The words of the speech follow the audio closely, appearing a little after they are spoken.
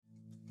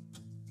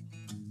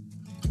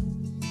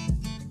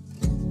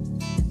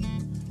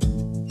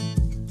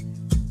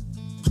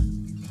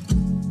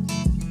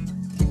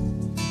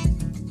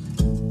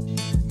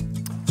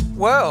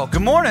Well,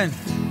 good morning.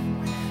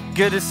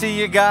 Good to see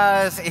you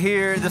guys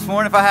here this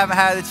morning. If I haven't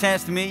had the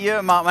chance to meet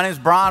you, my name is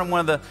Brian. I'm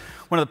one of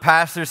the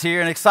pastors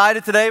here, and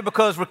excited today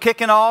because we're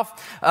kicking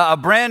off a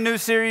brand new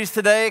series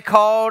today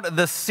called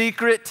The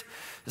Secret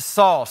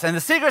Sauce. And the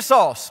secret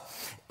sauce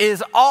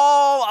is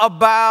all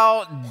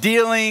about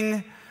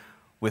dealing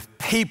with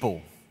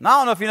people. Now, I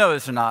don't know if you know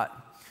this or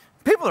not.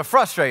 People are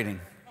frustrating,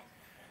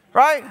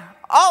 right?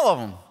 All of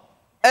them.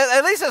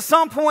 At least at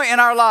some point in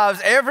our lives,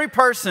 every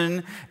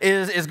person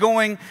is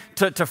going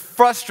to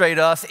frustrate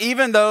us,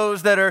 even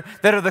those that are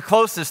the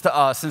closest to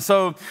us. And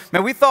so,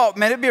 man, we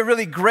thought, it'd be a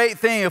really great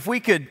thing if we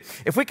could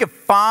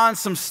find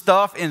some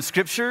stuff in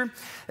Scripture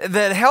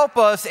that help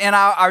us in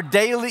our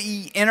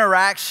daily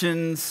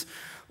interactions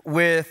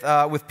with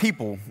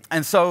people.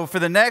 And so for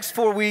the next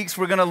 4 weeks,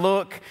 we're going to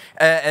look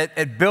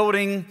at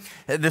building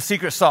the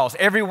secret sauce.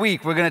 Every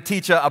week, we're going to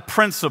teach a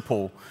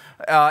principle.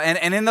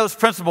 And in those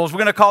principles, we're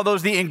going to call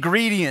those the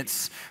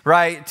ingredients,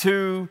 right,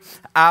 to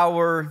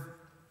our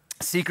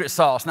secret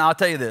sauce. Now, I'll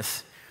tell you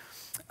this.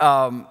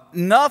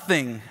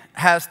 Nothing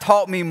has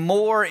taught me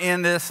more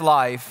in this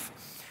life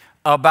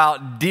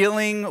about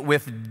dealing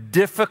with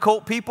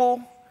difficult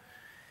people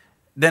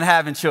than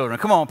having children.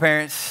 Come on,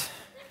 parents.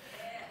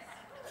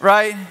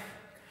 Right?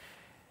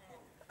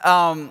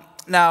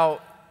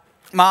 Now,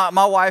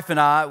 my wife and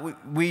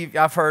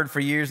I've heard for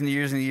years and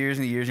years and years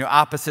and years,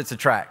 opposites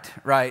attract,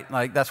 right?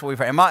 Like, that's what we've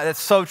heard. And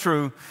that's so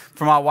true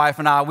for my wife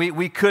and I.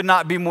 We could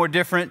not be more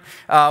different.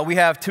 We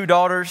have 2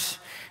 daughters,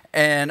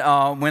 and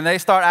when they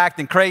start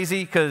acting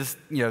crazy, because,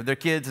 they're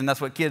kids, and that's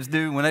what kids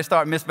do, when they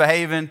start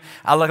misbehaving,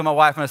 I look at my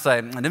wife and I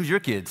say, them's your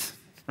kids,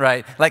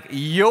 right? Like,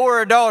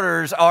 your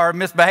daughters are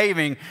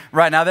misbehaving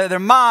right now. They're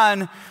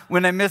mine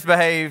when they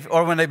misbehave,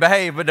 or when they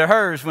behave, but they're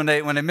hers when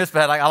they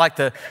misbehave. Like, I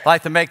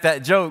like to make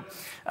that joke.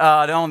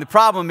 The only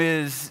problem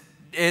is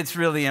it's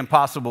really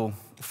impossible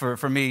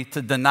for me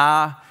to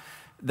deny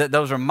that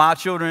those are my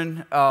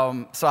children.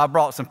 So I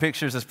brought some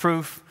pictures as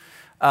proof.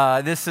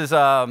 This is,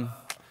 I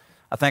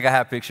think I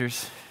have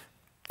pictures.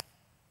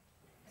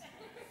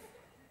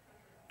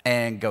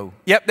 And go.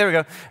 Yep, there we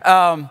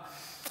go.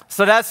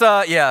 So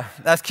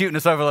that's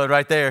cuteness overload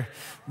right there.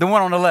 The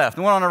one on the left,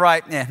 the one on the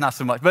right, not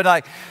so much. But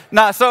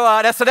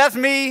that's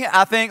me,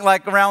 I think,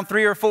 like around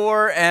 3 or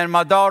 4, and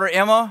my daughter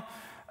Emma,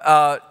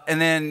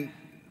 and then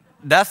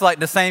that's like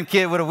the same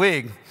kid with a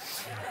wig.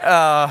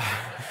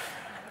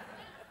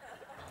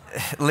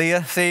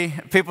 Leah, see,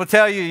 people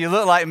tell you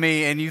look like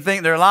me and you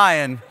think they're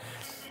lying.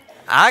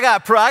 I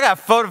got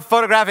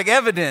photographic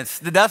evidence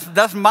that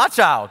that's my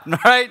child,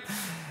 right?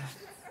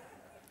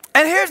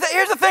 And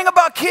here's the thing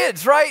about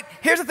kids, right?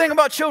 Here's the thing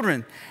about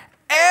children.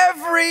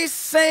 Every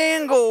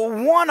single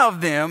one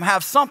of them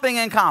have something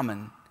in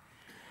common.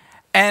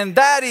 And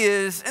that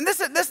is, and this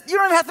you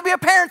don't even have to be a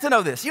parent to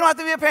know this. You don't have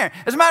to be a parent.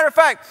 As a matter of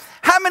fact,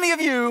 how many of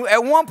you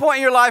at one point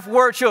in your life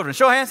were children?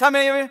 Show of hands, how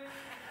many of you?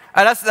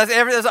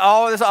 That's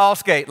all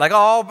skate. Like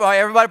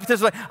everybody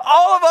participates.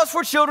 All of us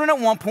were children at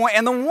one point,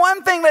 and the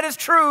one thing that is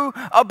true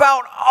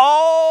about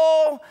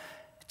all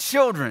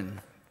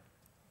children,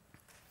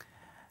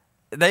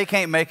 they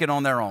can't make it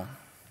on their own.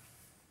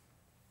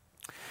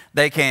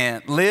 They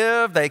can't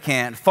live, they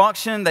can't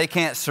function, they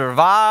can't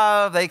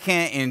survive, they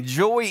can't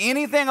enjoy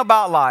anything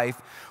about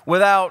life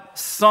without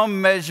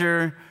some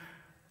measure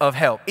of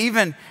help.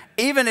 Even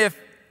if,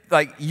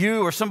 like,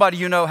 you or somebody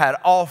you know had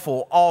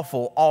awful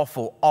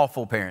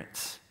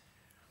parents.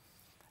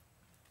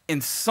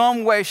 In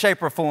some way,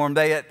 shape, or form,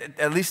 they,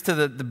 at least to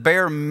the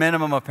bare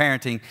minimum of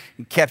parenting,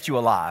 kept you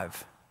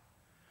alive.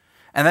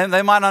 And then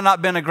they might not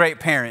have been a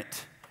great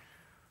parent,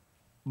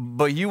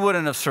 but you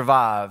wouldn't have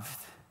survived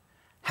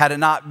had it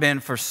not been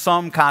for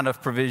some kind of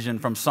provision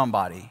from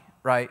somebody,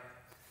 right?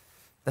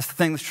 That's the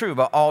thing that's true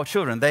about all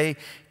children. They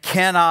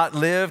cannot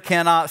live,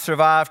 cannot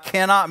survive,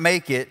 cannot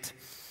make it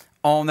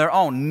on their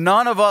own.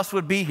 None of us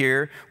would be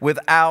here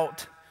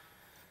without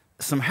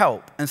some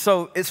help. And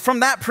so it's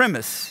from that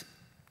premise,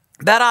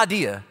 that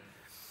idea,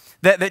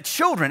 that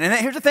children, and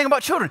here's the thing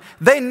about children,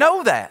 they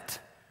know that.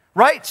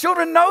 Right?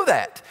 Children know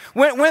that.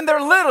 When they're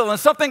little and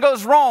something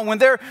goes wrong, when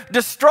they're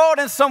distraught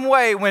in some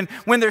way, when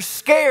they're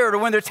scared or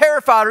when they're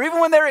terrified or even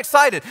when they're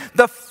excited,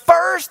 the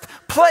first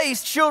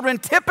place children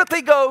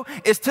typically go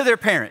is to their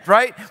parent,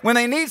 right? When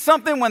they need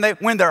something, when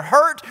they're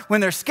hurt,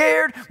 when they're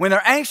scared, when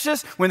they're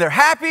anxious, when they're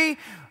happy,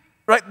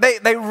 right?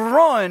 They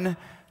run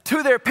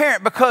to their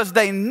parent because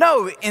they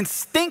know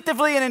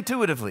instinctively and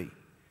intuitively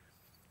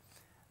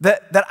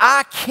that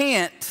I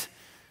can't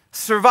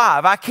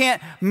survive. I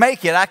can't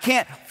make it. I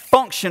can't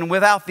function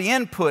without the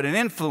input and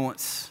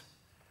influence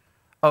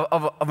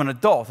of an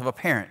adult, of a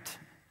parent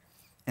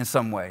in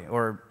some way,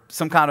 or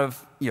some kind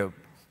of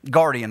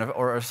guardian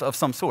or of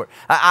some sort.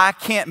 I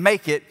can't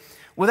make it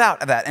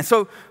without that. And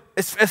so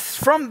it's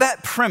from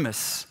that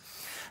premise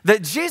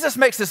that Jesus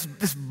makes this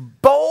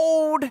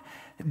bold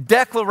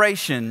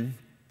declaration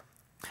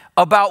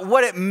about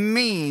what it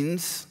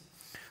means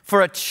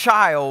for a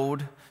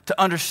child to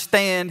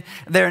understand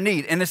their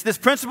need. And it's this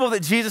principle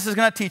that Jesus is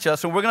going to teach us.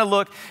 So we're going to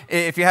look,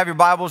 if you have your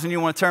Bibles and you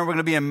want to turn, we're going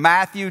to be in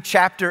Matthew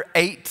chapter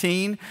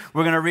 18.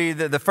 We're going to read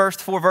the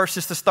first 4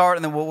 verses to start,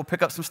 and then we'll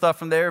pick up some stuff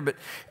from there. But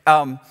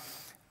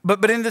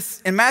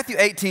in Matthew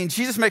 18,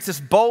 Jesus makes this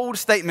bold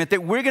statement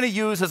that we're going to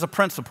use as a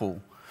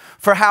principle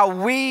for how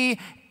we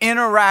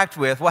interact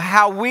with,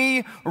 how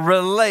we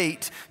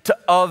relate to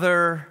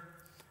other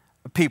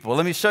people.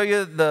 Let me show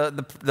you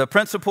the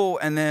principle,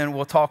 and then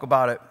we'll talk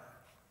about it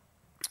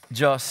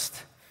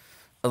just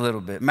a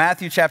little bit.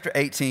 Matthew chapter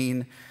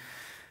 18,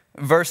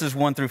 verses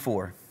 1 through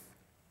 4.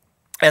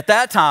 At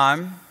that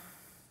time,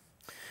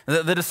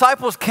 the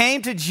disciples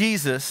came to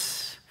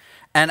Jesus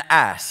and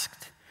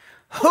asked,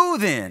 "Who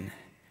then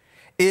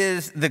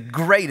is the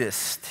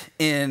greatest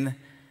in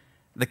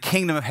the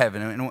kingdom of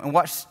heaven?" And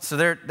watch, so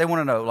they want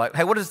to know, like,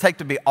 hey, what does it take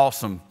to be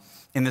awesome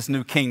in this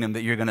new kingdom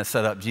that you're going to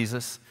set up,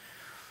 Jesus?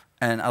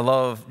 And I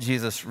love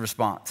Jesus'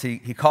 response.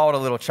 He called a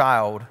little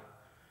child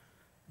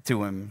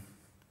to him,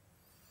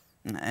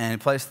 and he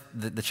placed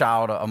the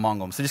child among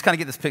them. So just kind of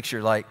get this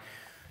picture, like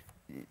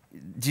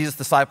Jesus'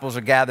 disciples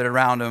are gathered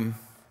around him,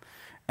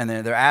 and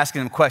they're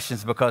asking him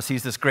questions because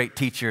he's this great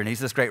teacher and he's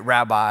this great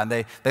rabbi, and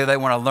they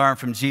want to learn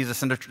from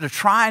Jesus, and they're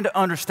trying to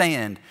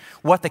understand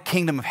what the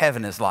kingdom of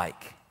heaven is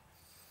like.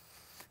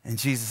 And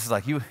Jesus is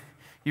like, you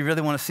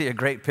really want to see a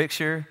great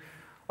picture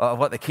of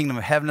what the kingdom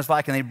of heaven is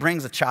like? And he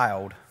brings a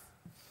child,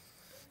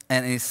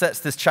 and he sets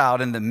this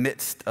child in the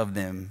midst of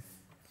them.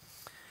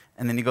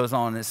 And then he goes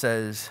on and it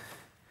says,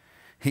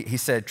 he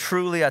said,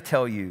 "Truly I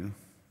tell you,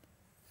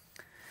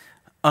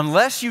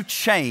 unless you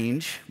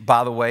change,"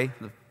 by the way,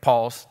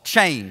 pause,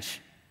 change.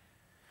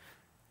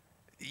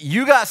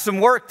 You got some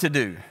work to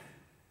do.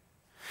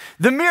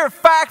 The mere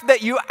fact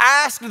that you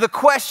ask the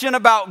question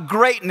about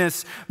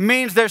greatness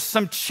means there's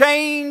some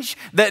change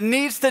that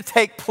needs to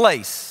take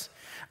place.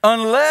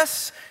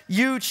 Unless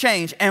you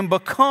change and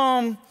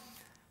become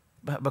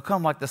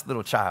like this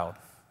little child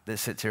that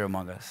sits here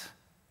among us,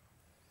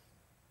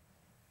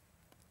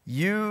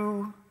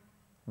 you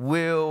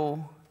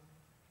will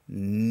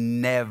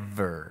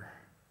never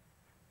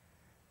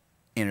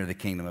enter the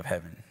kingdom of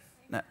heaven.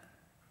 Now,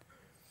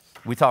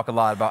 we talk a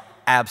lot about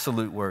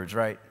absolute words,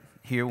 right?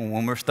 Here,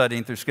 when we're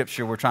studying through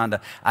Scripture, we're trying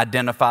to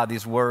identify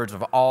these words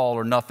of all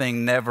or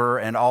nothing, never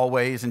and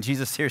always. And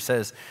Jesus here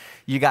says,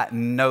 you got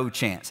no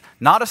chance.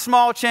 Not a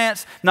small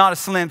chance, not a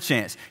slim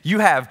chance. You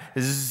have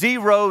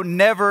zero,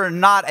 never,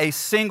 not a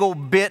single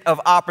bit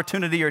of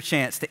opportunity or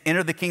chance to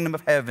enter the kingdom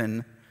of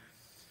heaven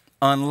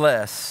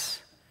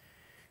unless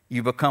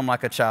you become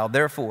like a child.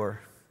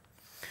 Therefore,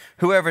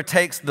 whoever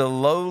takes the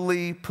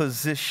lowly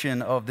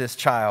position of this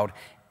child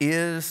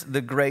is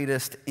the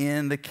greatest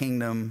in the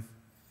kingdom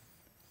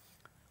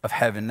of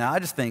heaven. Now, I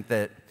just think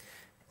that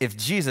if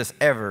Jesus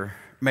ever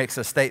makes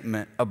a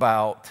statement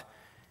about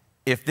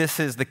if this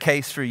is the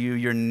case for you,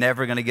 you're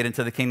never going to get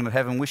into the kingdom of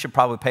heaven, we should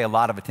probably pay a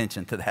lot of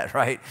attention to that,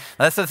 right?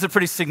 That's a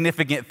pretty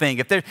significant thing.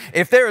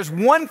 If there is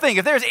one thing,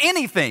 if there's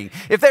anything,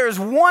 if there is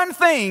one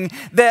thing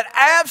that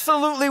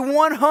absolutely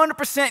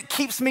 100%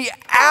 keeps me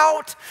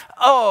out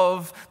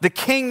of the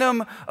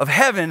kingdom of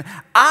heaven,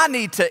 I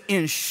need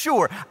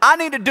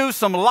to do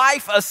some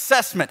life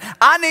assessment.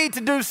 I need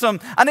to do some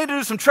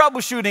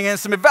troubleshooting and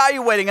some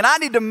evaluating, and I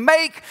need to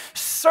make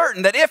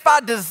certain that if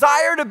I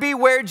desire to be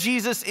where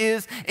Jesus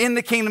is in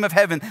the kingdom of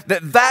heaven,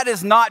 that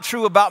is not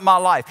true about my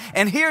life.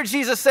 And here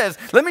Jesus says,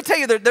 let me tell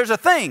you, there's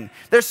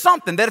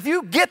something that if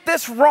you get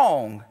this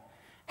wrong,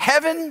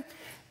 heaven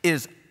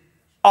is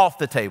off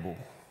the table.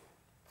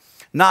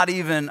 Not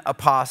even a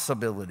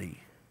possibility.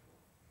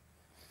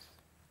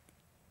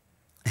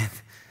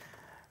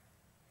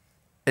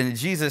 And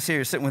Jesus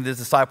here is sitting with his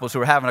disciples who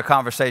are having a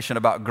conversation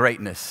about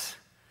greatness.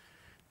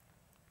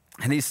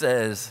 And he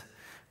says,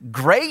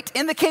 great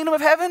in the kingdom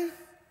of heaven?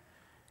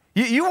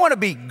 You want to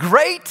be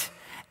great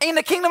in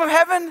the kingdom of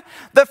heaven?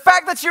 The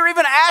fact that you're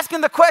even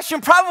asking the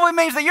question probably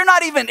means that you're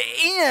not even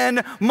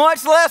in,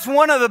 much less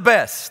one of the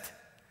best.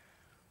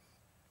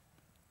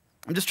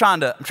 I'm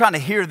trying to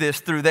hear this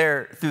through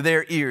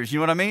their ears. You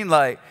know what I mean?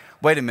 Like,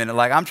 wait a minute.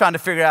 Like, I'm trying to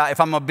figure out if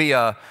I'm going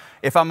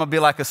to be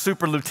like a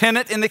super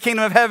lieutenant in the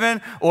kingdom of heaven,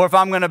 or if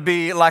I'm going to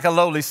be like a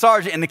lowly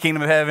sergeant in the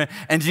kingdom of heaven.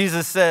 And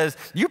Jesus says,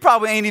 you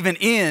probably ain't even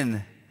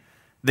in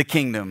the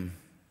kingdom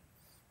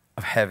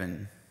of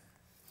heaven.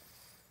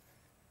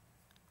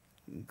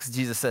 Because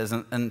Jesus says,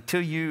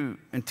 until you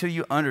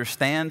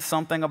understand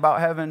something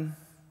about heaven,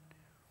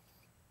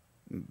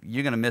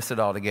 you're going to miss it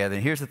altogether.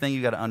 And here's the thing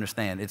you got to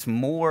understand. It's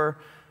more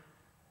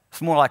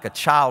like a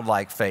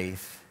childlike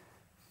faith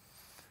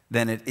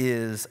than it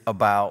is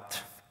about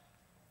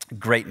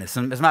greatness.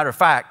 And as a matter of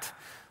fact,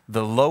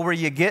 the lower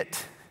you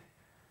get,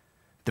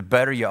 the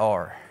better you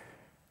are.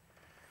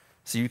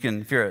 So you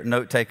can, if you're a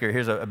note taker,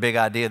 here's a big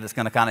idea that's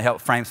going to kind of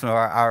help frame some of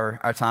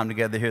our time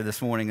together here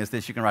this morning is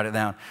this. You can write it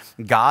down.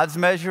 God's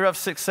measure of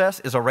success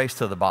is a race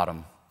to the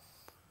bottom.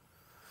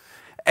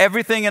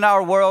 Everything in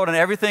our world and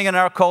everything in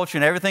our culture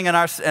and everything in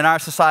our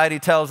society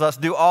tells us,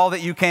 do all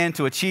that you can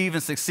to achieve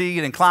and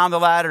succeed and climb the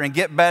ladder and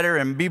get better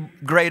and be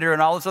greater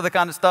and all this other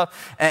kind of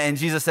stuff. And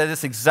Jesus said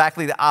it's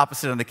exactly the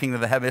opposite of the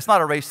kingdom of heaven. It's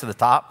not a race to the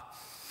top.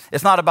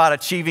 It's not about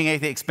achieving at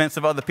the expense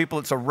of other people.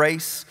 It's a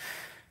race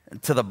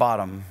to the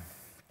bottom.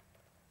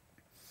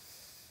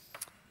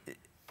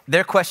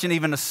 Their question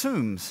even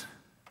assumes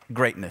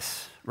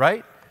greatness,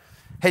 right?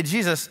 Hey,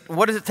 Jesus,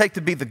 what does it take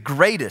to be the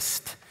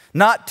greatest?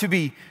 Not to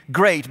be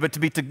great, but to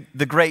be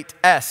the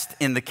greatest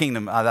in the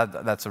kingdom.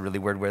 That's a really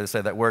weird way to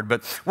say that word.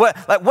 But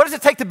what does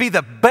it take to be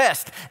the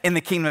best in the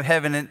kingdom of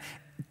heaven? And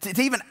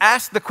to even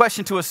ask the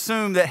question to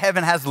assume that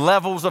heaven has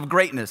levels of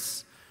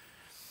greatness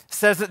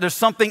says that there's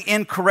something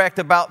incorrect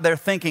about their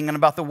thinking and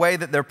about the way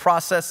that they're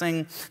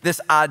processing this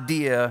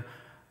idea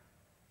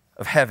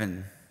of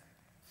heaven.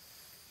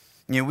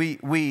 You know,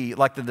 we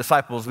like the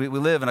disciples, we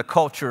live in a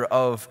culture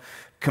of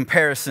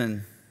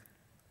comparison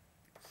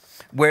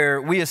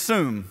where we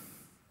assume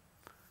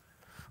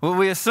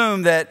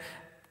that,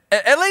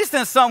 at least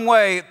in some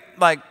way,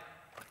 like,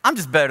 I'm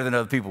just better than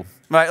other people,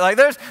 right? Like,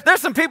 there's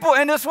some people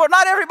in this world,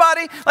 not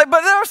everybody, but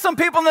there are some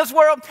people in this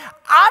world,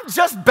 I'm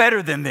just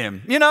better than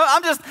them. You know,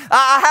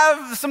 I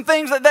have some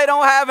things that they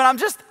don't have, and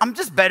I'm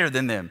just better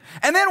than them.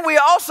 And then we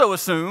also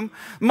assume,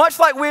 much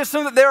like we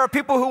assume that there are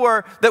people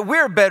that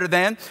we're better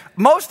than,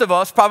 most of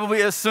us probably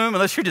assume,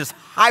 unless you're just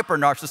hyper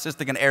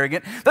narcissistic and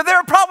arrogant, that there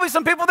are probably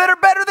some people that are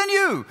better than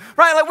you,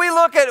 right? Like,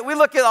 we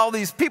look at all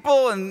these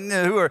people and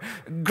who are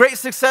great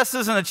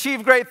successes and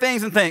achieve great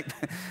things and think,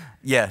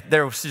 yeah,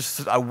 they're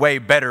just a way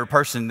better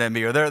person than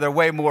me, or they're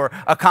way more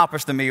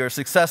accomplished than me or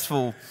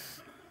successful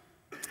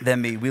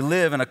than me. We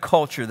live in a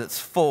culture that's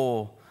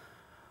full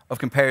of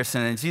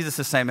comparison. And Jesus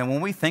is saying, man,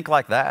 when we think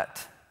like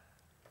that,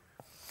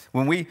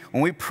 when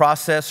we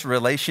process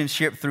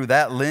relationship through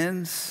that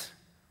lens,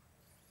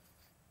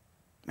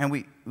 man,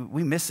 we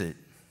miss it.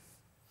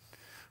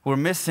 We're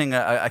missing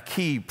a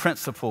key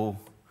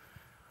principle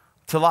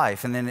to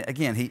life. And then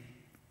again,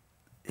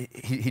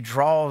 he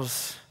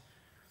draws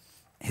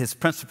his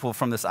principle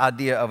from this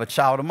idea of a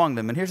child among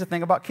them. And here's the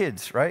thing about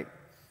kids, right?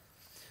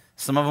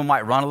 Some of them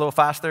might run a little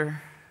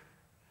faster.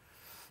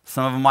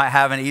 Some of them might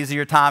have an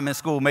easier time in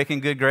school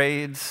making good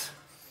grades.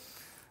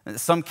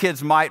 Some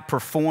kids might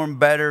perform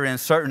better in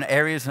certain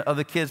areas than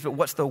other kids, but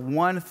what's the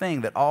one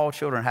thing that all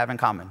children have in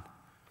common?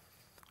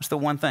 What's the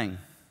one thing?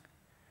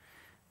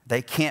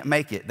 They can't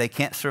make it. They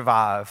can't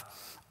survive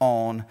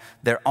on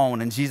their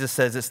own. And Jesus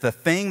says it's the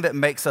thing that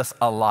makes us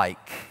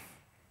alike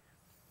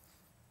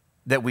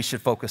that we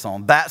should focus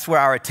on. That's where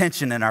our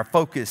attention and our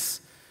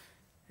focus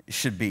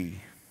should be.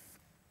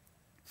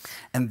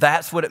 And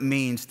that's what it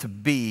means to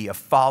be a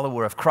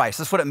follower of Christ.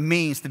 That's what it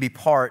means to be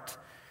part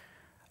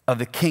of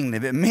the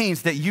kingdom. It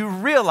means that you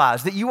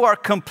realize that you are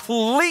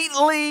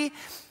completely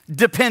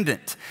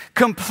dependent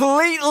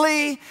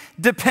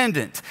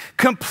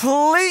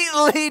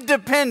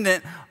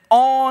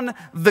on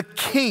the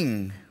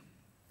King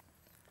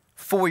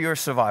for your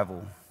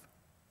survival.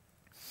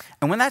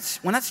 And when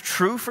that's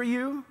true for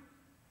you,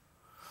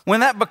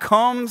 when that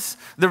becomes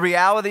the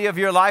reality of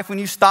your life, when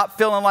you stop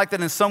feeling like that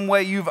in some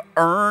way you've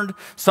earned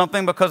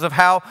something because of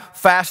how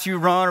fast you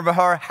run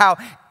or how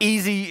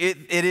easy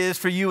it is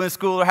for you in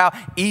school or how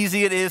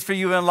easy it is for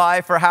you in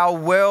life or how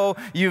well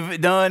you've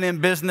done in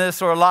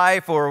business or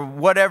life or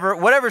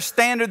whatever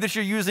standard that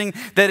you're using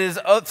that is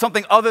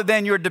something other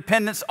than your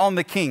dependence on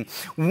the King.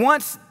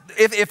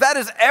 If that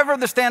is ever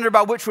the standard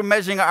by which we're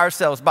measuring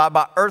ourselves,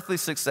 by earthly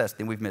success,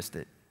 then we've missed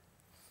it.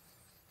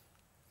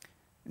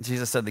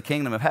 Jesus said the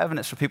kingdom of heaven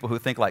is for people who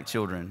think like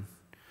children,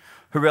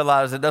 who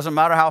realize it doesn't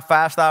matter how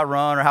fast I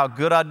run or how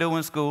good I do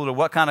in school or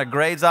what kind of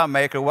grades I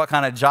make or what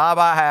kind of job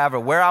I have or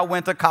where I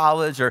went to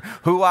college or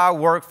who I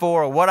work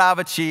for or what I've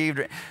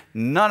achieved.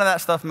 None of that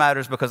stuff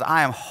matters because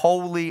I am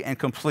wholly and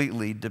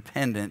completely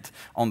dependent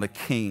on the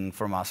King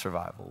for my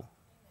survival.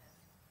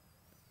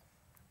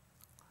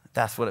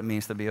 That's what it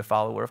means to be a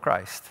follower of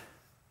Christ.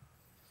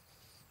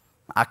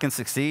 I can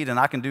succeed and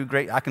I can do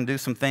great. I can do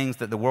some things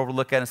that the world will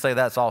look at and say,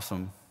 that's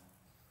awesome.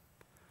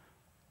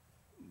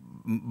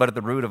 But at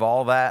the root of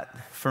all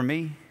that, for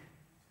me,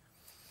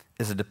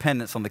 is a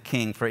dependence on the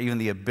King for even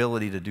the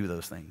ability to do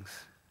those things.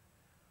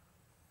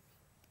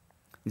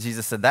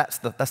 Jesus said that's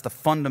the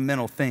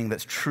fundamental thing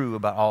that's true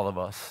about all of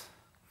us.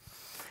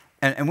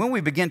 And when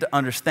we begin to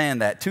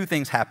understand that, two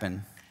things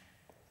happen.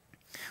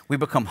 We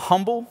become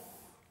humble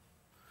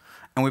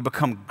and we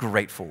become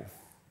grateful.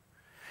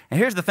 And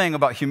here's the thing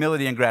about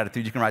humility and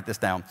gratitude. You can write this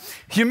down.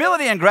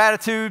 Humility and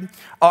gratitude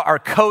are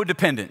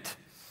codependent.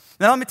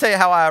 Now, let me tell you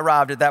how I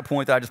arrived at that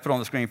point that I just put on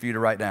the screen for you to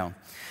write down.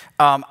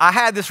 I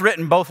had this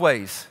written both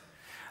ways.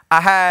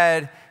 I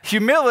had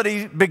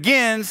humility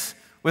begins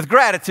with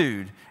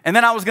gratitude. And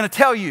then I was going to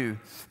tell you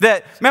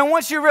that, man,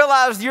 once you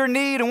realize your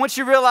need and once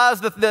you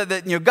realize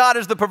that God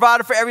is the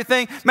provider for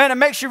everything, man, it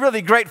makes you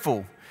really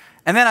grateful.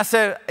 And then I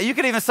said, you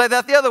could even say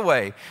that the other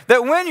way,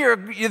 that when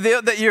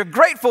you're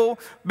grateful,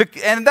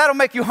 and that'll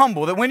make you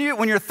humble, that when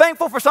you're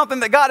thankful for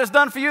something that God has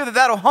done for you,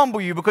 that'll humble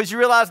you because you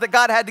realize that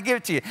God had to give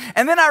it to you.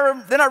 And then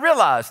I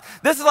realized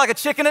this is like a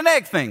chicken and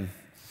egg thing,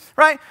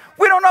 right?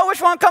 We don't know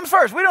which one comes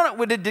first. We don't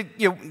know.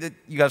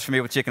 You guys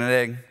familiar with chicken and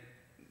egg?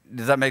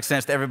 Does that make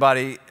sense to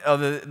everybody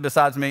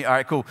besides me? All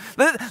right, cool.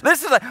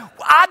 This is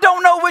I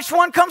don't know which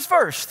one comes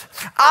first.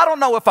 I don't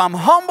know if I'm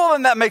humble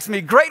and that makes me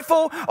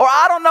grateful, or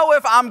I don't know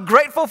if I'm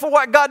grateful for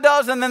what God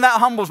does and then that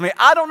humbles me.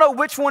 I don't know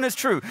which one is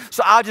true.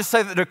 So I'll just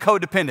say that they're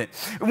codependent.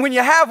 When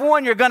you have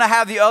one, you're going to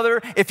have the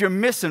other. If you're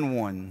missing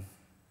one,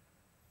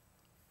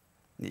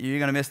 you're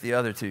going to miss the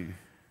other two.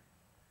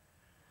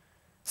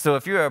 So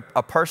if you're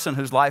a person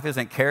whose life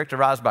isn't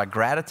characterized by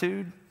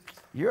gratitude,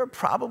 you're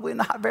probably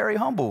not very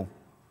humble.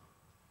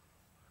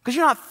 Because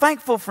you're not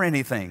thankful for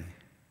anything.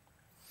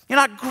 You're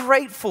not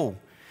grateful.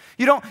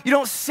 You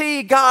don't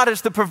see God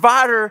as the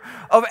provider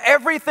of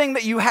everything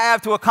that you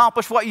have to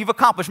accomplish what you've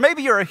accomplished.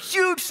 Maybe you're a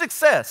huge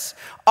success.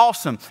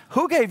 Awesome.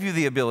 Who gave you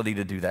the ability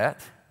to do that?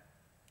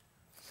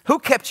 Who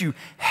kept you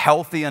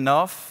healthy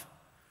enough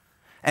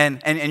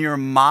and your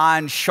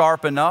mind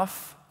sharp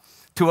enough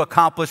to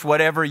accomplish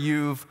whatever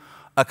you've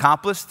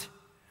accomplished?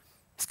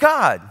 It's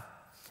God.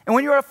 And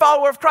when you're a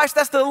follower of Christ,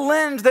 that's the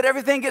lens that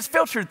everything gets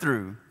filtered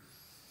through.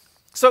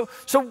 So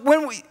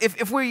when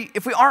if we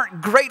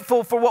aren't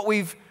grateful for what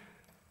we've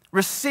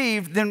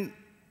received, then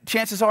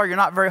chances are you're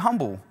not very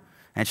humble.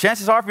 And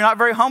chances are if you're not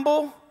very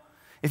humble,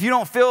 if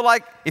you feel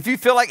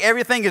like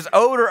everything is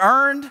owed or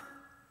earned,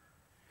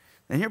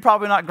 then you're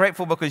probably not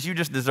grateful because you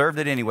just deserved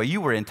it anyway.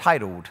 You were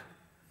entitled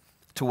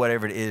to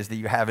whatever it is that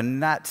you have,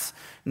 and that's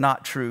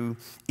not true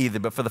either.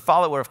 But for the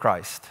follower of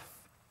Christ,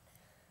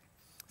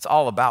 it's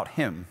all about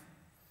him.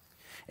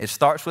 It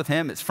starts with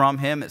him, it's from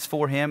him, it's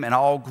for him, and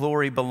all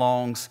glory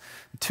belongs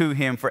to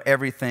him for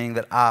everything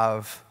that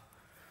I've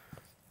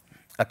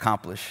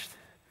accomplished.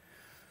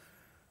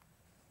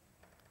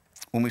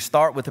 When we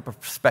start with the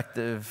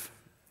perspective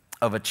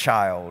of a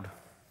child,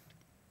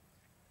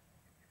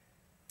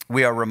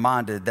 we are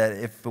reminded that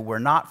if it were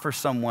not for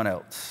someone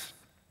else,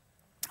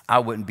 I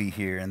wouldn't be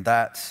here. And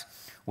that's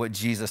what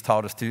Jesus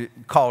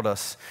called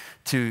us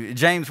to.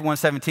 James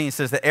 1:17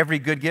 says that every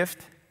good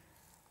gift,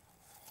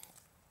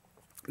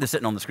 they're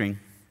sitting on the screen.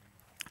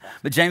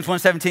 But James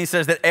 1:17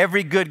 says that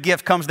every good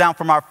gift comes down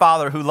from our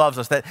Father who loves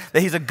us, that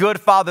he's a good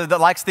father that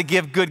likes to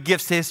give good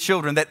gifts to his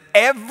children, that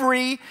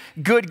every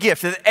good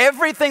gift, that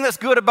everything that's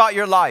good about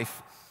your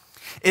life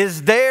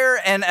is there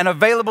and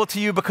available to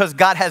you because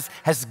God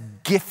has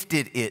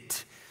gifted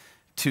it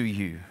to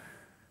you.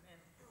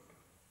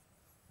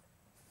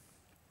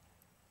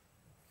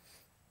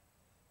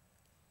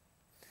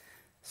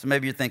 So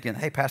maybe you're thinking,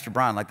 hey, Pastor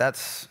Brian,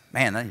 that's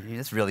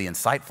really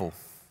insightful.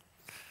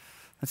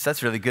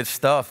 That's really good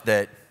stuff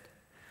that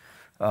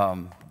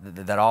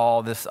all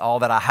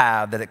that I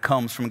have, that it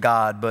comes from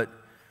God. But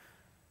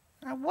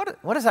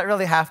what does that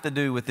really have to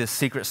do with this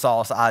secret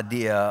sauce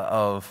idea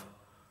of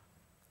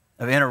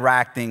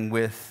interacting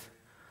with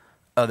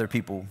other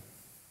people?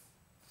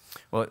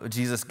 Well,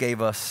 Jesus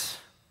gave us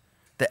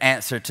the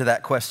answer to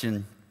that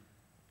question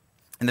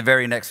in the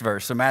very next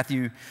verse. So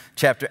Matthew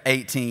chapter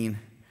 18,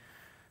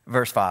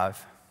 verse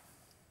 5.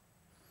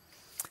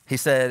 He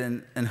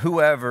said, and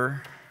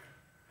whoever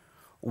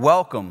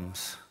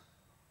welcomes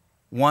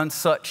one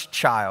such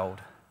child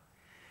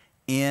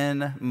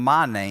in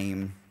my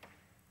name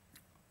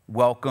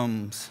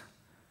welcomes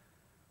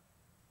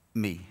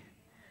me.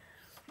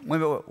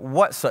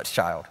 What such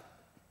child?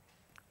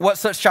 What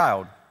such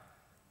child?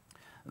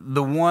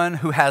 The one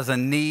who has a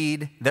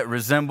need that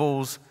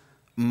resembles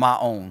my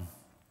own.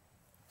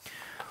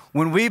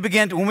 When we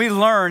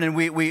learn and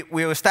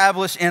we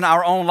establish in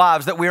our own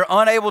lives that we are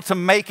unable to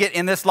make it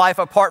in this life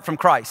apart from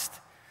Christ,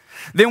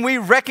 then we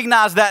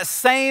recognize that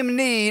same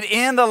need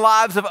in the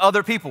lives of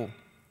other people.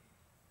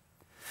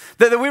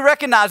 That we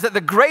recognize that the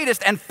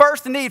greatest and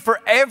first need for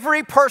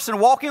every person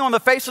walking on the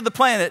face of the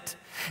planet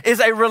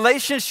is a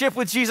relationship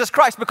with Jesus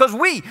Christ, because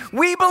we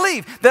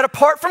believe that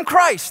apart from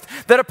Christ,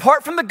 that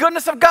apart from the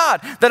goodness of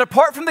God, that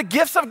apart from the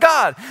gifts of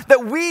God,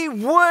 that we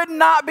would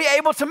not be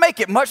able to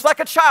make it. Much like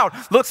a child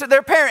looks at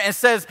their parent and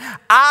says,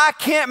 I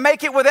can't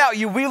make it without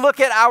you. We look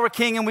at our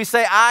King and we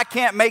say, I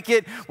can't make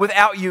it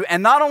without you.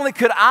 And not only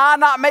could I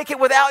not make it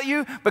without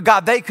you, but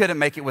God, they couldn't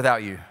make it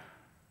without you.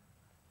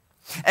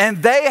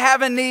 And they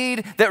have a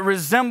need that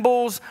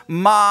resembles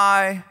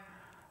my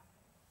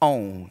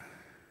own.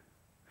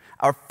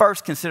 Our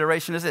first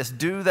consideration is this: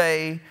 do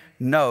they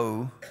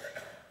know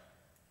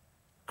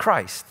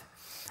Christ?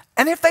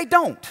 And if they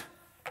don't,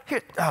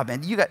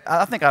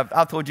 I think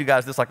I've told you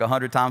guys this like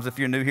 100 times. If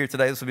you're new here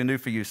today, this will be new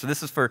for you. So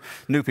this is for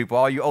new people.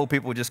 All you old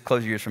people, just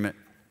close your ears for a minute.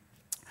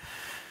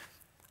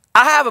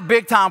 I have a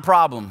big time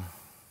problem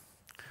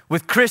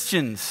with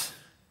Christians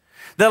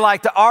that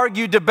like to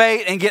argue,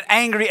 debate, and get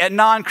angry at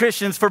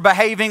non-Christians for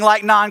behaving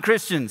like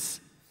non-Christians.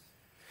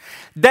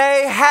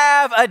 They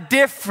have a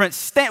different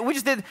stand. We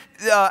just did,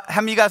 how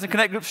many of you guys in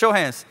Connect Group? Show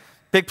hands.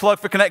 Big plug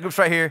for Connect Groups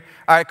right here.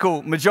 All right,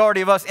 cool.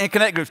 Majority of us in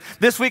Connect Groups.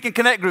 This week in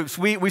Connect Groups,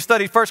 we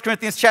studied 1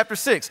 Corinthians chapter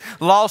 6,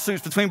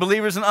 lawsuits between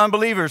believers and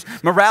unbelievers,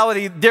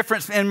 morality,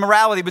 difference in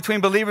morality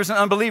between believers and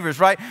unbelievers,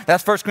 right?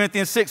 That's 1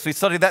 Corinthians 6. We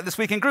studied that this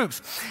week in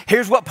groups.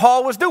 Here's what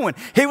Paul was doing.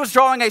 He was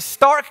drawing a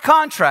stark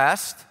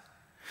contrast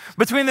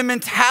between the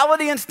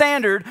mentality and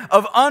standard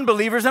of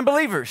unbelievers and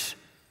believers.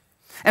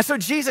 And so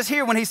Jesus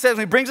here, when he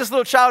brings this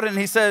little child in,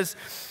 he says,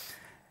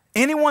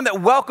 anyone that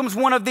welcomes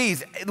one of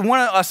these,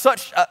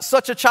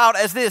 such a child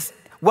as this,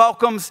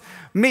 welcomes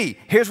me.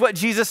 Here's what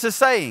Jesus is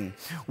saying.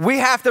 We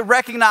have to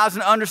recognize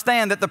and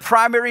understand that the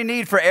primary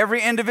need for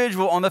every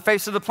individual on the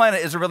face of the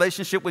planet is a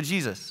relationship with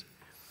Jesus.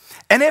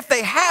 And if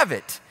they have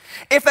it,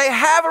 if they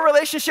have a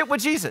relationship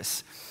with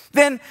Jesus,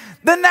 then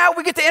now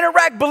we get to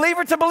interact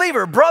believer to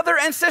believer, brother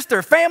and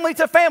sister, family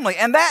to family.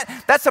 And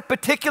that's a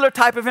particular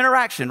type of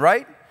interaction,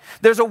 right?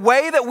 There's a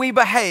way that we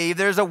behave.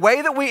 There's a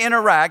way that we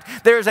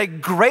interact. There's a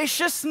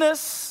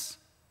graciousness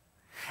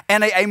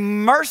and a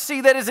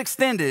mercy that is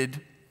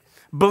extended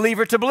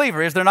believer to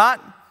believer. Is there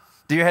not?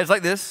 Do your heads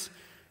like this?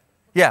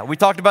 Yeah, we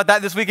talked about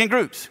that this week in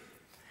groups.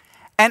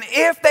 And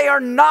if they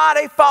are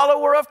not a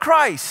follower of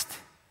Christ,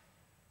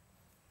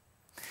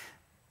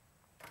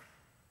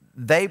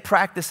 they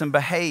practice and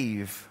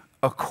behave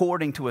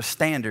according to a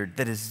standard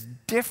that is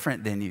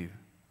different than you.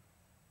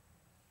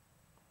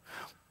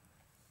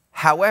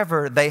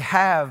 However, they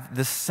have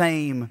the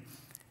same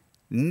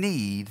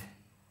need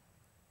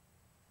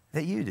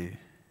that you do.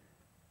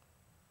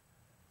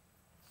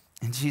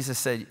 And Jesus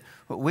said,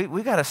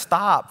 we got to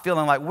stop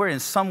feeling like we're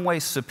in some way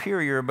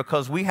superior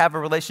because we have a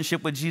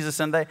relationship with Jesus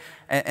and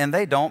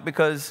they don't,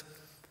 because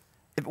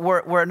if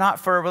we're not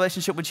for a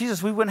relationship with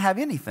Jesus, we wouldn't have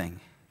anything.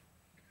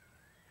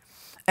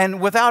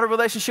 And without a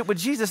relationship with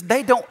Jesus,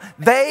 they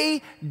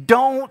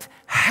don't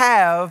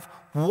have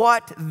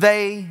what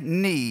they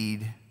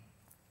need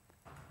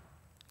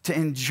to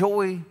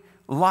enjoy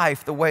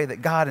life the way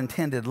that God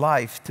intended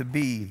life to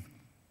be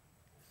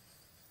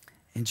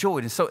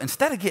enjoyed. And so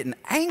instead of getting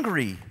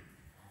angry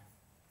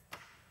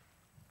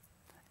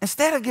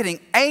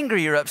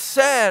or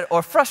upset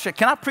or frustrated,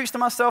 can I preach to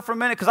myself for a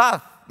minute?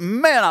 Because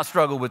I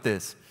struggle with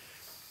this.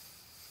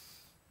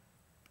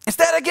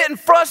 Instead of getting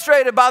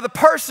frustrated by the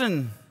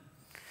person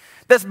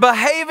that's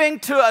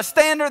behaving to a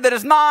standard that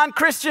is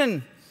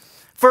non-Christian,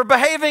 for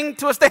behaving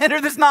to a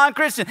standard that's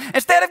non-Christian,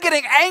 instead of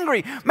getting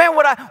angry, man,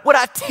 would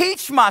I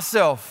teach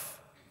myself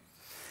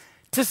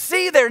to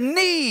see their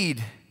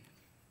need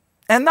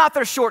and not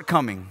their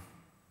shortcoming?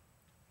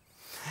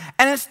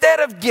 And instead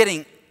of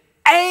getting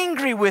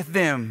angry with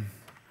them,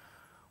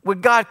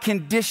 would God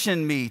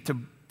condition me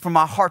for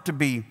my heart to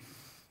be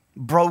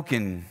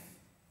broken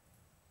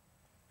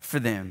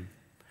for them?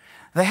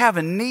 They have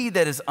a need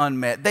that is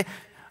unmet.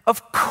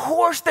 Of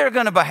course they're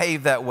going to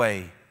behave that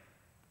way.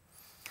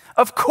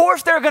 Of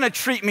course they're going to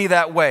treat me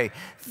that way.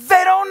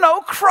 They don't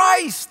know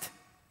Christ.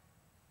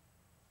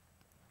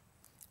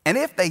 And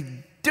if they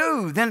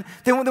do, then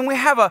we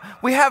have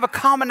a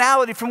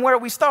commonality from where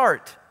we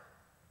start.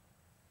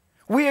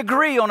 We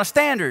agree on a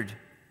standard.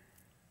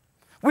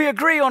 We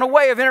agree on a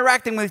way of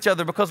interacting with each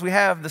other because we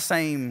have the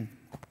same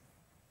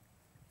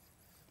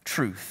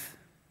truth.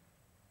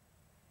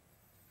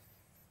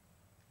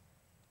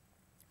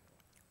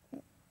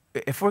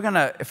 If we're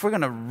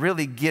gonna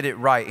really get it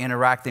right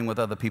interacting with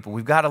other people,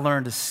 we've got to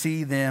learn to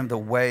see them the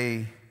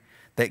way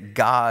that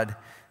God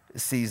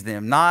sees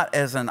them, not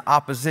as an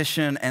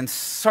opposition and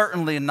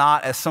certainly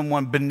not as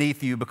someone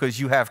beneath you because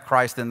you have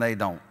Christ and they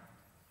don't.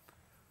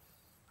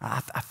 I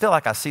feel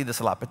like I see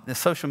this a lot, but the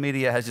social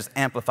media has just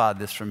amplified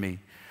this for me.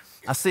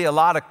 I see a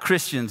lot of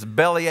Christians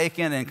belly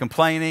aching and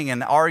complaining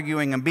and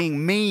arguing and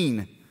being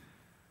mean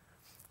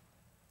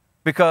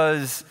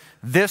because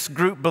this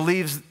group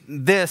believes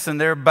this and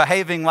they're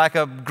behaving like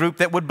a group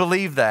that would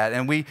believe that.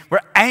 And we're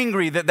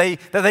angry that they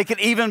could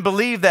even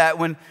believe that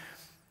when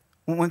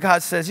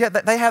God says, yeah,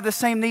 they have the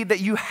same need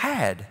that you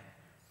had.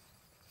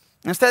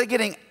 Instead of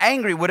getting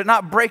angry, would it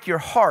not break your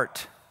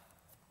heart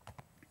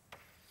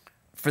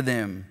for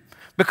them?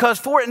 Because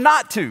for it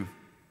not to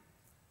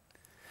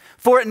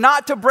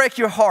break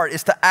your heart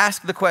is to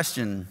ask the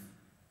question,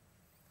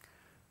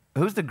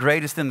 who's the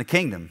greatest in the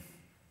kingdom?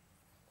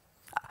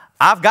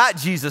 I've got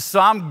Jesus, so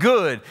I'm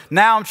good.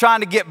 Now I'm trying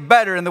to get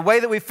better. And the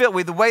way that we feel,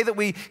 the way that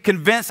we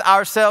convince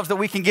ourselves that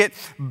we can get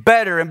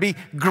better and be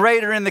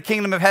greater in the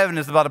kingdom of heaven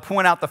is about to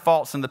point out the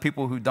faults in the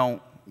people who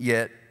don't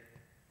yet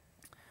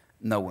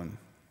know him.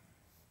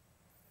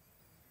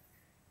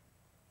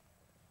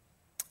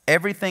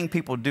 Everything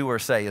people do or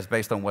say is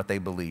based on what they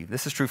believe.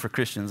 This is true for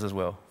Christians as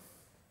well.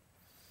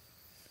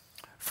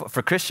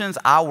 For Christians,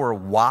 our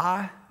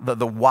why,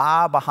 the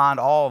why behind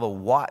all the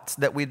whats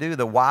that we do,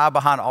 the why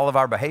behind all of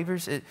our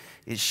behaviors, it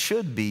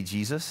should be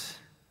Jesus.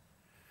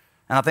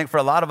 And I think for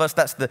a lot of us,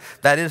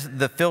 that is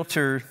the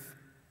filter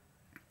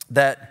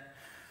that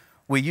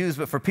we use.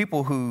 But for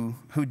people who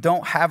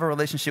don't have a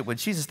relationship with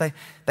Jesus,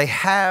 they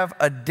have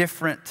a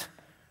different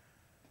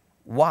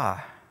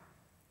why.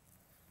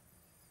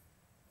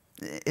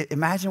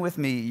 Imagine with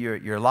me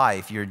your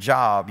life, your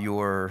job,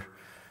 your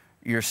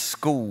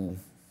school,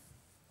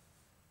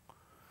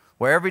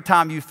 where every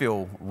time you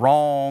feel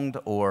wronged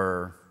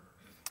or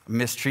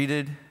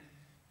mistreated,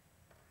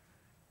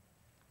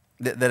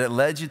 that it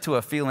led you to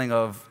a feeling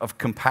of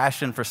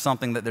compassion for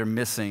something that they're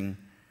missing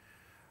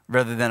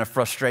rather than a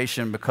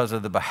frustration because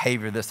of the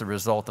behavior that's the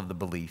result of the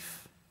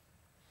belief?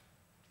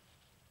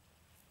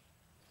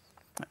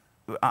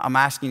 I'm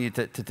asking you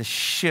to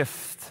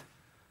shift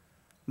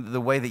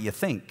the way that you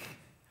think.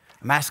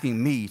 I'm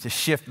asking me to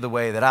shift the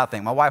way that I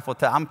think. My wife will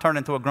tell, I'm turning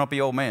into a grumpy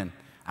old man.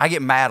 I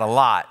get mad a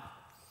lot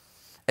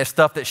at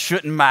stuff that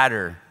shouldn't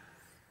matter.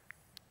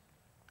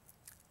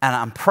 And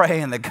I'm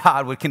praying that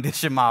God would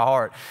condition my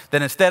heart,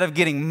 that instead of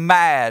getting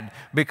mad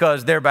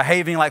because they're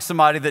behaving like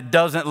somebody that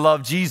doesn't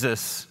love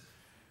Jesus,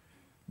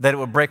 that it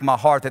would break my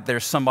heart that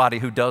there's somebody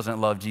who doesn't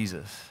love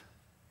Jesus.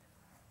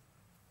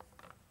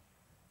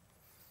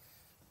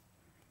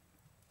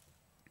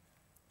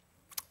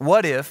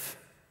 What if,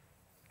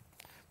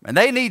 and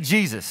they need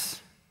Jesus,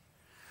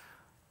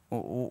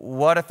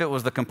 what if it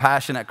was the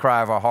compassionate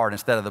cry of our heart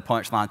instead of the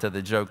punchline to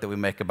the joke that we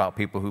make about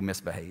people who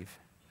misbehave?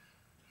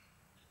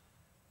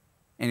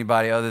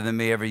 Anybody other than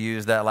me ever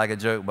use that like a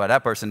joke? But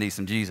that person needs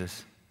some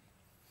Jesus.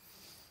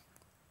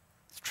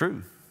 It's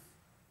true.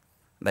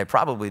 They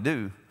probably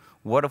do.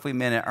 What if we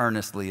meant it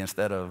earnestly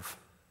instead of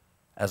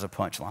as a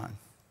punchline?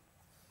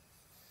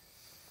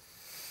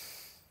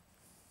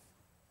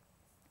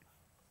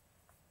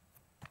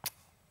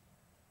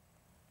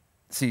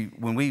 See,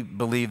 when we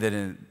believe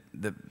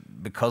that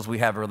because we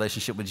have a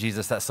relationship with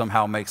Jesus, that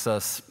somehow makes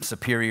us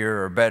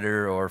superior or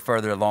better or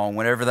further along,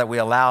 whenever that we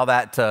allow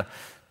that to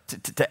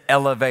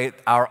elevate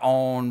our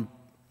own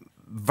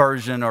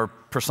version or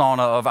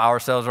persona of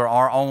ourselves or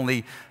our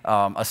only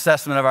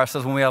assessment of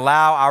ourselves, when we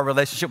allow our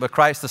relationship with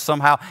Christ to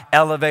somehow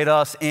elevate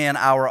us in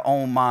our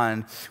own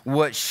mind,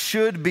 what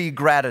should be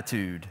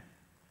gratitude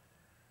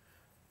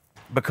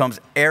becomes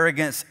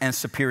arrogance and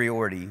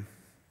superiority.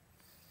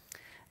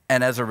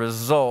 And as a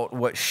result,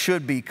 what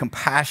should be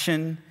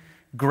compassion,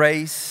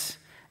 grace,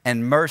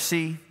 and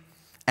mercy,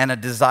 and a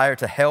desire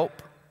to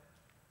help,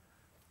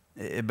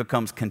 it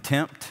becomes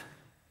contempt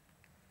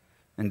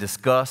and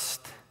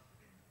disgust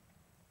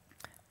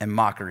and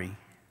mockery.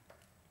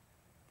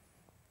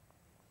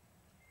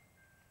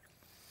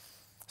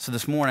 So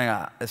this morning,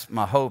 it's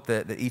my hope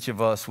that each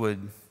of us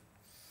would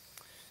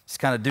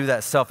just kind of do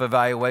that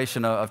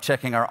self-evaluation of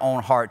checking our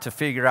own heart to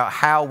figure out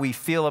how we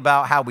feel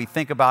about, how we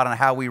think about, and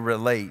how we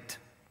relate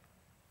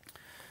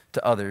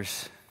to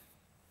others.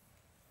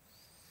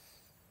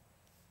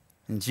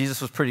 And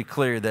Jesus was pretty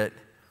clear that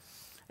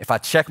if I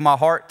check my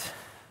heart,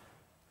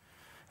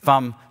 if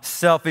I'm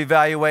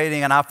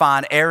self-evaluating and I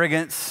find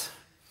arrogance,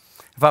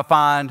 if I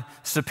find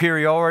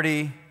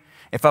superiority,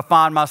 if I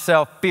find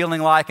myself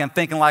feeling like and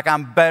thinking like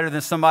I'm better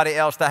than somebody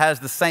else that has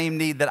the same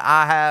need that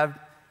I have,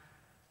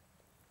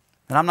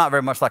 then I'm not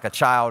very much like a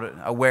child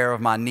aware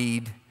of my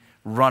need,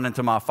 running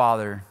to my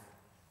Father.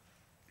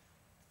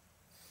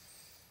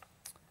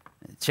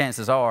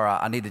 Chances are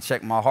I need to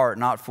check my heart,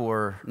 not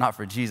for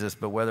Jesus,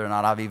 but whether or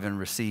not I've even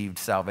received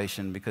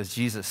salvation, because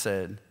Jesus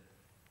said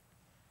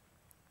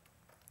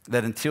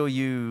that until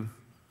you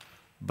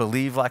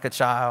believe like a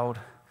child,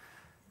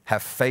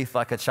 have faith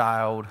like a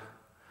child,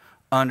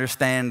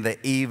 understand the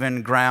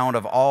even ground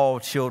of all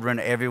children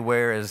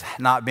everywhere is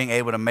not being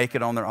able to make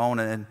it on their own,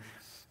 and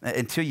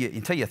until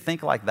you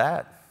think like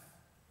that,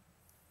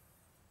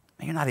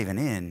 you're not even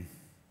in.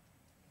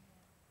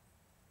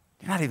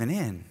 You're not even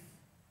in.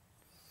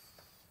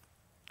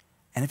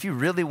 And if you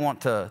really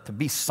want to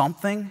be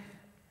something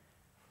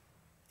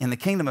in the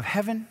kingdom of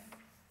heaven,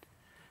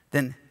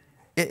 then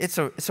it's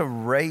a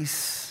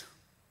race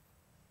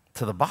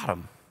to the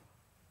bottom.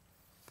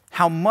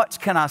 How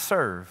much can I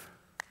serve?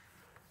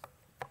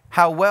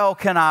 How well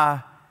can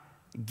I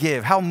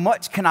give? How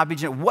much can I be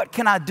generous? What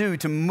can I do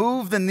to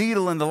move the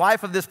needle in the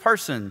life of this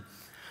person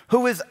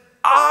who is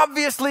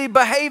obviously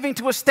behaving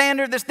to a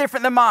standard that's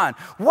different than mine?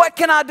 What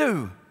can I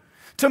do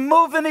to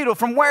move the needle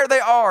from where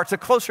they are to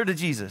closer to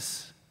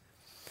Jesus?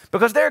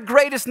 Because their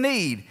greatest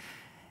need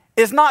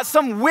is not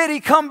some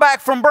witty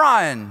comeback from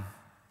Brian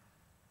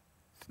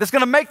that's going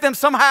to make them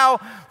somehow,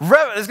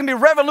 it's going to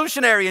be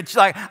revolutionary. It's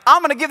like,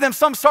 I'm going to give them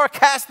some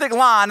sarcastic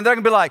line, and they're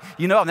going to be like,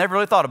 I've never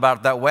really thought about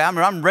it that way.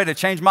 I'm ready to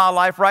change my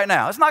life right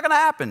now. It's not going to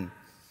happen.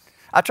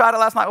 I tried it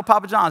last night with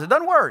Papa John's. It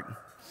doesn't work.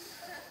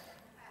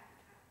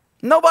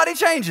 Nobody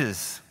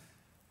changes.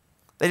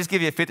 They just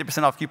give you a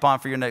 50% off coupon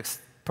for your next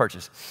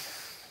purchase.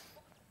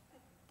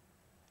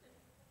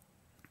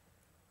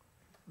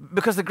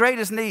 Because the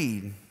greatest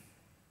need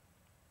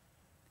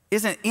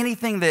isn't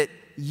anything that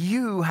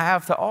you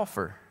have to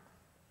offer.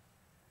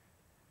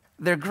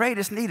 Their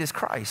greatest need is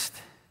Christ.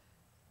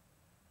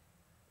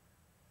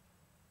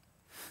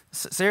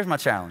 So here's my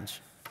challenge.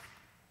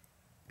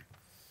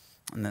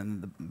 And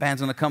then the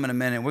band's going to come in a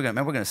minute. We're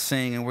going to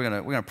sing, and we're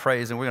going to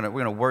praise, and we're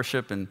going to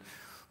worship, and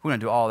we're going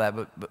to do all that.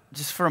 But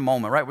just for a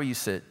moment, right where you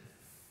sit,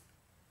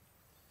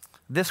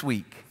 this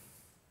week,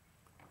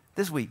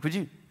 would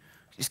you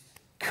just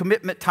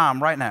commitment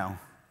time right now?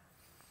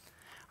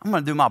 I'm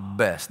going to do my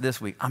best this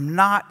week. I'm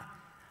not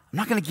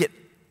going to get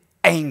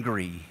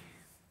angry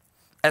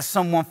at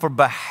someone for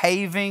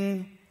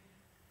behaving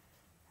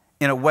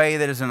in a way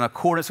that is in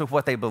accordance with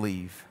what they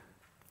believe.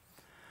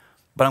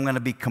 But I'm going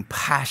to be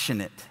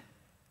compassionate,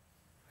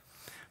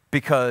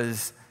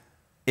 because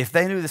if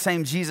they knew the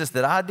same Jesus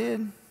that I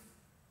did,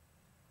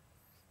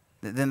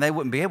 then they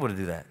wouldn't be able to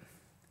do that.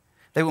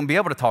 They wouldn't be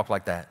able to talk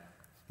like that.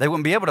 They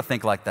wouldn't be able to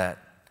think like that.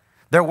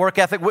 Their work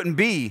ethic wouldn't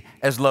be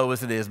as low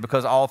as it is,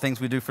 because all things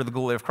we do for the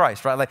glory of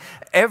Christ, right? Like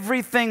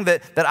everything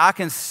that I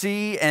can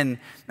see and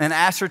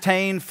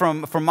ascertain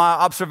from my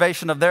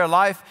observation of their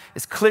life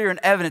is clear and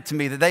evident to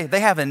me that they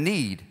have a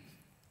need.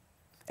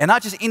 And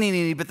not just any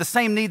need, but the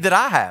same need that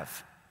I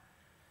have.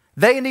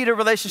 They need a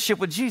relationship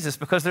with Jesus,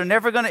 because they're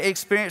never going to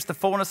experience the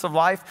fullness of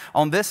life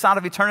on this side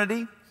of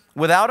eternity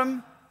without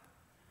him.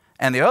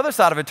 And the other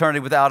side of eternity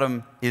without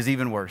him is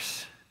even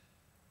worse.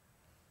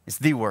 It's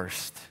the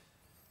worst.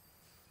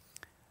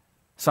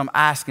 So I'm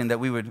asking that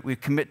we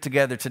commit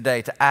together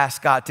today to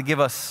ask God to give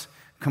us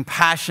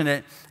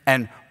compassionate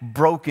and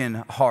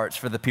broken hearts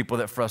for the people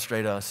that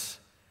frustrate us,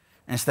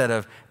 instead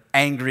of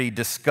angry,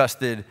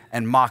 disgusted,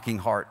 and mocking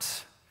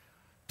hearts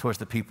towards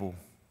the people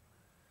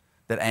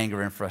that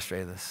anger and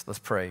frustrate us. Let's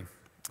pray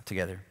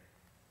together.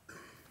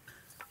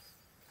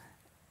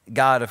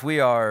 God, if we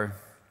are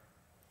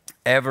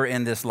ever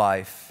in this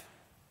life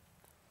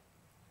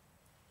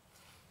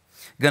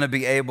going to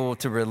be able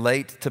to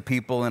relate to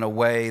people in a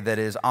way that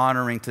is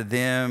honoring to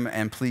them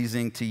and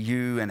pleasing to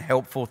you and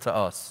helpful to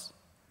us,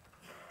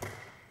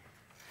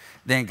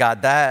 then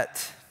God,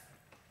 that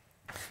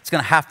it's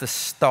going to have to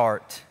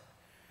start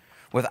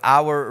with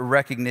our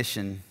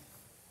recognition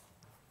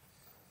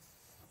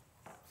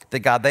that,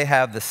 God, they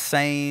have the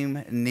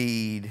same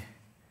need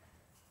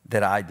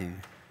that I do.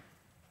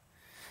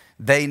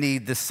 They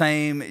need the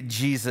same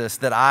Jesus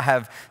that I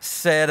have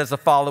said as a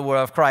follower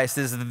of Christ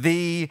is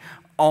the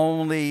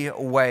only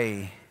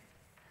way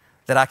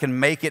that I can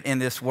make it in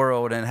this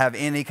world and have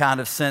any kind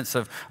of sense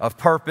of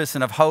purpose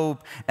and of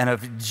hope and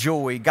of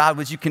joy. God,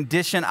 would you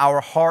condition our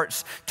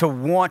hearts to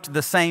want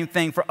the same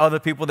thing for other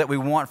people that we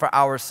want for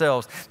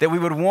ourselves, that we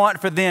would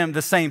want for them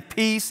the same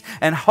peace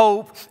and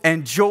hope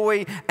and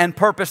joy and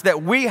purpose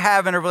that we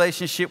have in a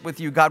relationship with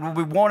you. God, would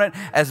we want it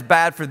as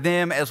bad for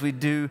them as we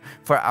do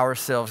for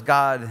ourselves?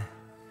 God,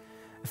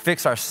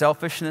 fix our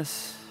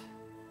selfishness,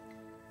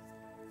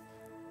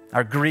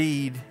 our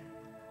greed,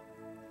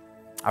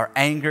 our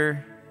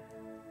anger,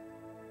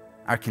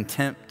 our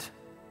contempt,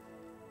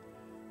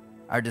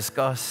 our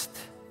disgust.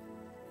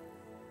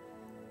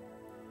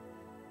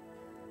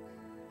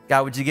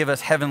 God, would you give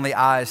us heavenly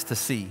eyes to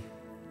see?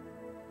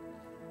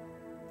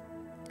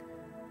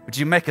 Would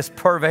you make us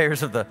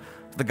purveyors of the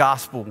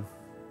gospel,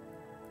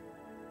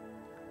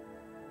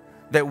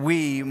 that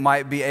we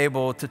might be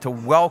able to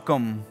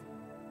welcome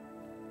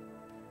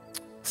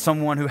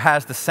someone who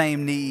has the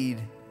same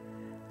need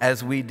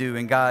as we do.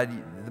 And God,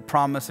 the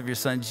promise of your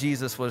son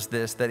Jesus was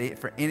this, that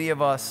for any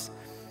of us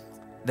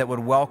that would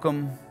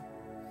welcome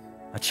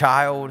a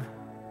child,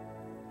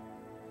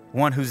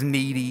 one who's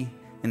needy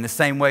in the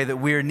same way that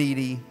we're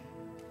needy,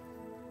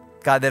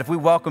 God, that if we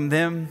welcome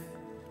them,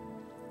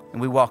 and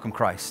we welcome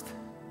Christ.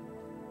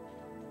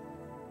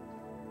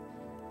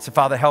 So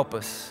Father, help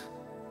us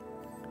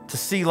to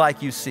see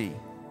like you see,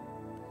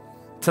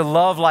 to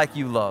love like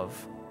you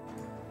love,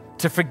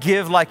 to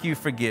forgive like you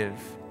forgive,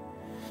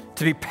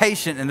 to be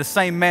patient in the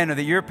same manner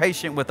that you're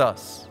patient with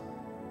us.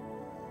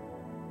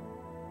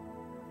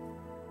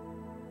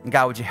 And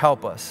God, would you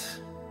help us?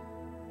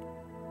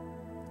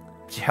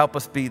 Would you help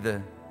us be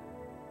the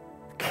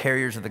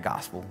carriers of the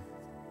gospel?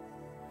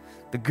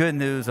 The good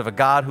news of a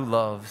God who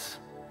loves,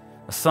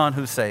 a Son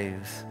who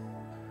saves,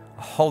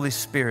 a Holy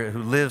Spirit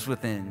who lives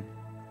within,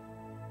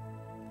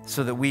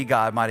 so that we,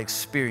 God, might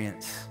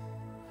experience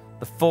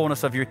the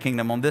fullness of your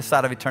kingdom on this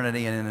side of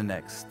eternity and in the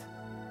next.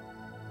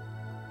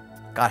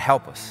 God,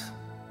 help us.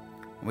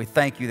 And we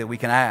thank you that we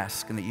can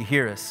ask and that you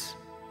hear us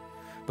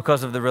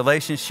because of the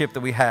relationship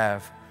that we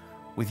have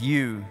with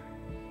you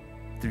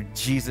through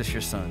Jesus,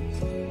 your Son.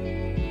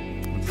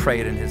 We pray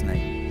it in his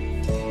name.